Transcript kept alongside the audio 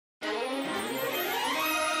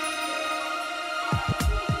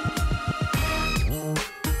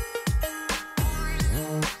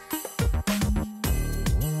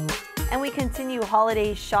we continue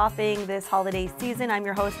holiday shopping this holiday season. I'm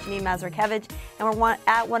your host, Janine Mazurkevich, and we're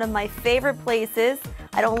at one of my favorite places.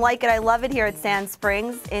 I don't like it, I love it here at Sand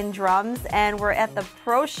Springs in Drums, and we're at the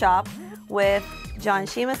Pro Shop with John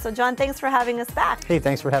Shima. So John, thanks for having us back. Hey,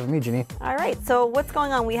 thanks for having me, Janine. All right, so what's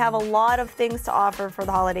going on? We have a lot of things to offer for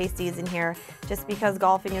the holiday season here. Just because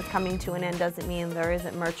golfing is coming to an end doesn't mean there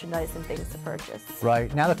isn't merchandise and things to purchase.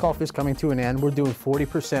 Right, now that golf is coming to an end, we're doing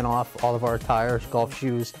 40% off all of our tires, golf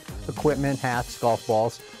shoes, equipment, hats, golf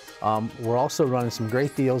balls. We're also running some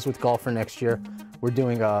great deals with golf for next year. We're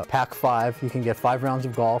doing a pack 5. You can get 5 rounds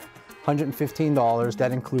of golf, $115.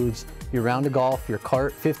 That includes your round of golf, your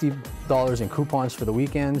cart, $50 in coupons for the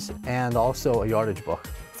weekends, and also a yardage book.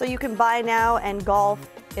 So you can buy now and golf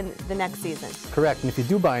in the next season. Correct, and if you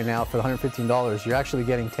do buy now for the $115, you're actually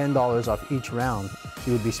getting $10 off each round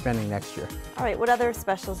you would be spending next year. All right, what other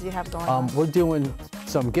specials do you have going on? We're doing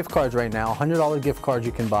some gift cards right now, $100 gift cards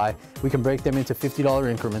you can buy. We can break them into $50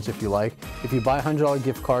 increments if you like. If you buy a $100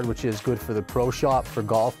 gift card, which is good for the pro shop, for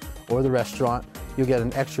golf, or the restaurant, you'll get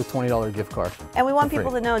an extra $20 gift card. And we want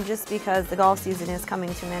people to know, just because the golf season is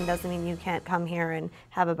coming to an end doesn't mean you can't come here and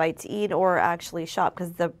have a bite to eat or actually shop,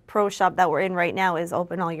 because the pro shop that we're in right now is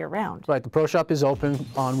open all year round. Right, the pro shop is open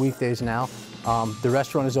on weekdays now. The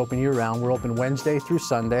restaurant is open year round. We're open Wednesday through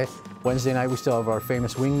Sunday. Wednesday night we still have our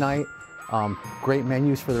famous wing night. Great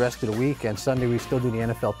menus for the rest of the week, and Sunday we still do the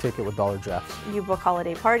NFL ticket with dollar drafts. You book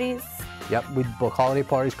holiday parties? Yep, we book holiday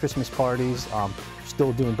parties, Christmas parties,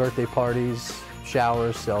 still doing birthday parties,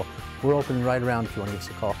 showers, so we're open right around if you want to give us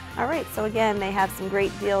a call. All right, so again, they have some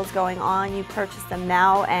great deals going on. You purchase them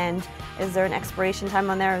now, and is there an expiration time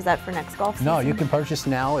on there, or is that for next golf season? No, you can purchase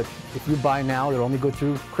now. If you buy now, they're only good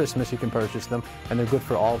through Christmas, you can purchase them, and they're good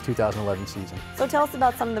for all of 2011 season. So tell us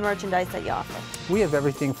about some of the merchandise that you offer. We have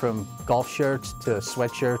everything from golf shirts to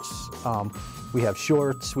sweatshirts. We have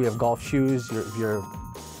shorts, we have golf shoes, your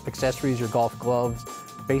accessories, your golf gloves,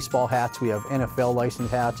 baseball hats. We have NFL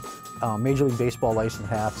licensed hats, Major League Baseball licensed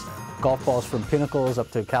hats, golf balls from Pinnacles up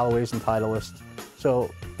to Callaways and Titleist. So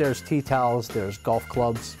there's tee towels, there's golf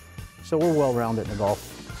clubs. So we're well-rounded in the golf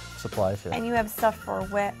supplies here. And you have stuff for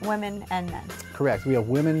women and men. Correct. We have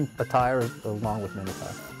women attire along with men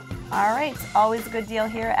attire. All right. Always a good deal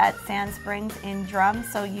here at Sand Springs in Drum,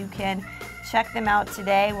 so you can check them out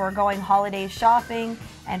today. We're going holiday shopping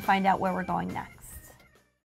and find out where we're going next.